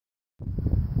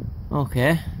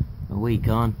Okay, a week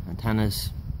on, antenna's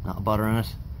not bothering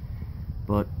it,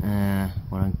 but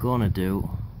what I'm gonna do,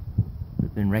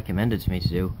 it's been recommended to me to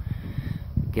do,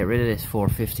 get rid of this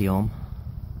 450 ohm,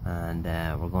 and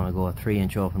we're gonna go a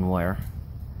 3-inch open wire,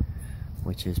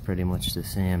 which is pretty much the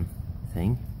same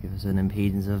thing. Give us an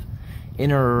impedance of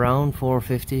in or around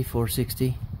 450,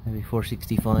 460, maybe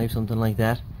 465, something like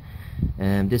that.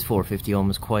 This 450 ohm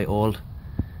is quite old,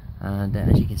 and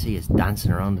as you can see, it's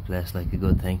dancing around the place like a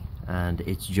good thing, and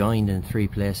it's joined in 3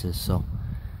 places, so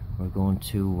we're going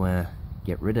to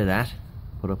get rid of that,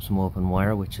 put up some open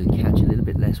wire which will catch a little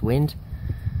bit less wind,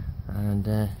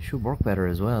 and should work better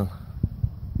as well.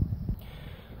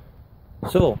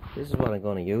 So this is what I'm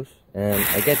going to use.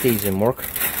 I get these in work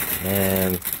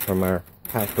from our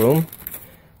pack room,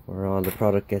 where all the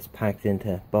product gets packed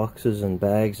into boxes and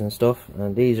bags and stuff,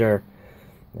 and these are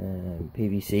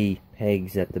PVC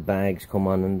pegs that the bags come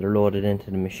on, and they're loaded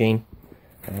into the machine,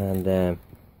 and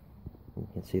you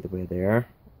can see the way they are.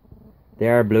 They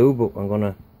are blue, but I'm going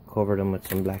to cover them with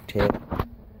some black tape.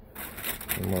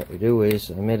 And what we do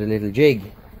is, I made a little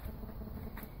jig,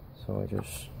 so I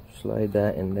just slide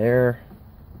that in there,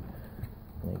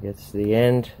 and it gets to the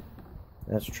end.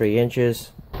 That's 3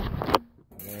 inches, and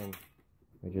then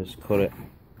we just cut it.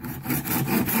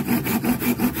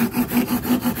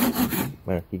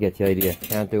 Well, you get the idea.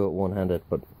 Can't do it one-handed,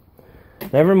 but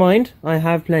never mind, I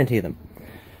have plenty of them.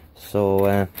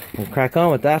 So we'll crack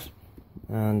on with that,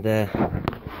 and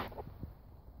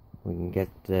we can get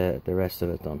the rest of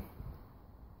it done.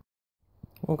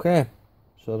 Okay,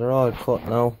 so they're all cut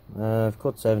now. I've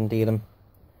cut 70 of them.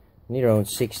 Need around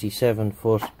 67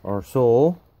 foot or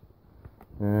so,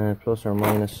 plus or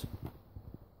minus.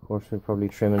 Of course, we'll probably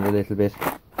trim it a little bit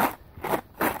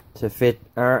to fit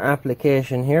our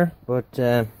application here, but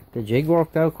the jig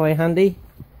worked out quite handy.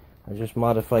 I just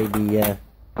modified the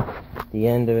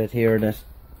end of it here, that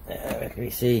let me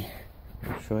see,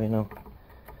 I'll show you now,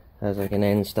 has like an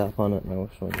end stop on it now,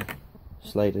 so I just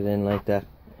slide it in like that.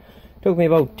 Took me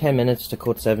about 10 minutes to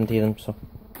cut 70 of them, so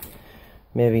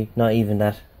maybe not even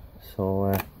that. So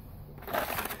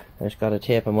I just gotta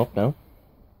tape them up now.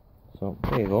 So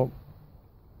there you go.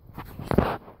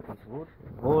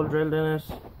 Hole drilled in it,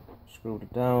 screwed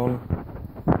it down.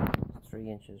 3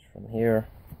 inches from here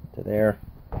to there,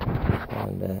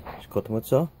 and just cut them with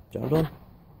saw. Job done.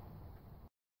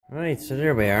 Right, so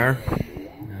there we are.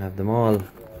 I have them all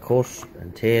cut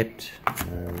and taped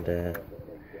and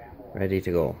ready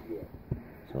to go.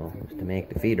 So just to make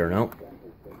the feeder now.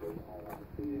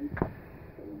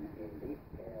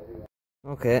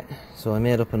 Okay, so I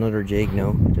made up another jig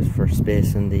now, just for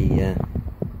spacing the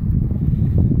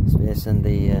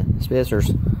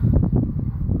spacers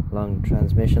along the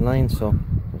transmission line. So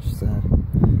just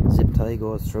zip tie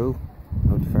goes through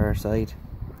out the far side.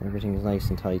 Everything is nice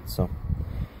and tight, so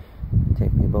it'll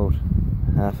take me about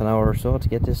half an hour or so to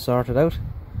get this sorted out,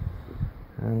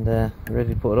 and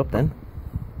ready to put it up then.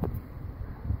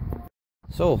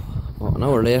 So about an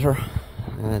hour later,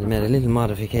 I made a little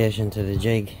modification to the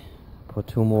jig. Put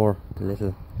 2 more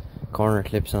little corner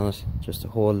clips on it just to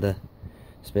hold the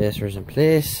spacers in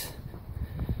place.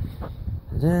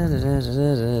 You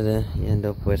end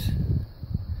up with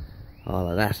all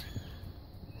of that.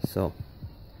 So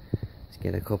let's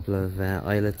get a couple of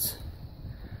eyelets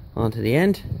onto the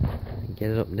end and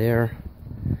get it up there.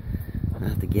 I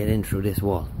have to get in through this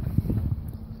wall.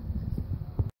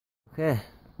 Okay,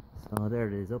 so there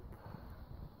it is up.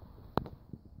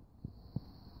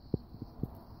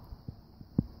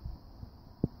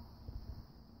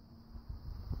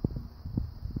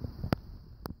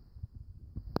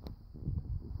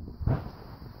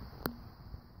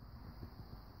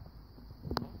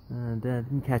 And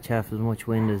didn't catch half as much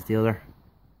wind as the other,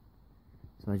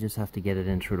 so I just have to get it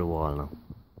in through the wall now.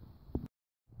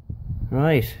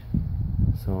 Right,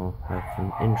 so I've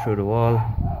been in through the wall,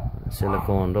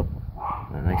 siliconed up,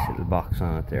 a nice little box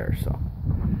on it there, so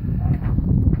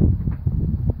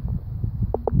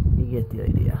you get the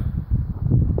idea.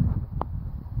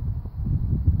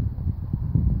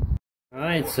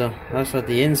 Alright, so that's what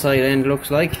the inside end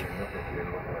looks like.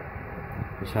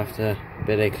 Just have to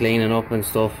bit of cleaning up and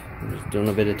stuff. Just doing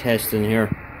a bit of testing here.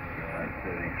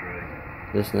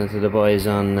 Listening to the boys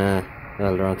on, well,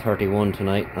 they're on 31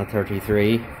 tonight, not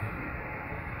 33.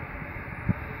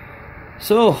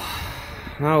 So,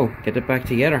 now get it back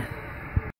together.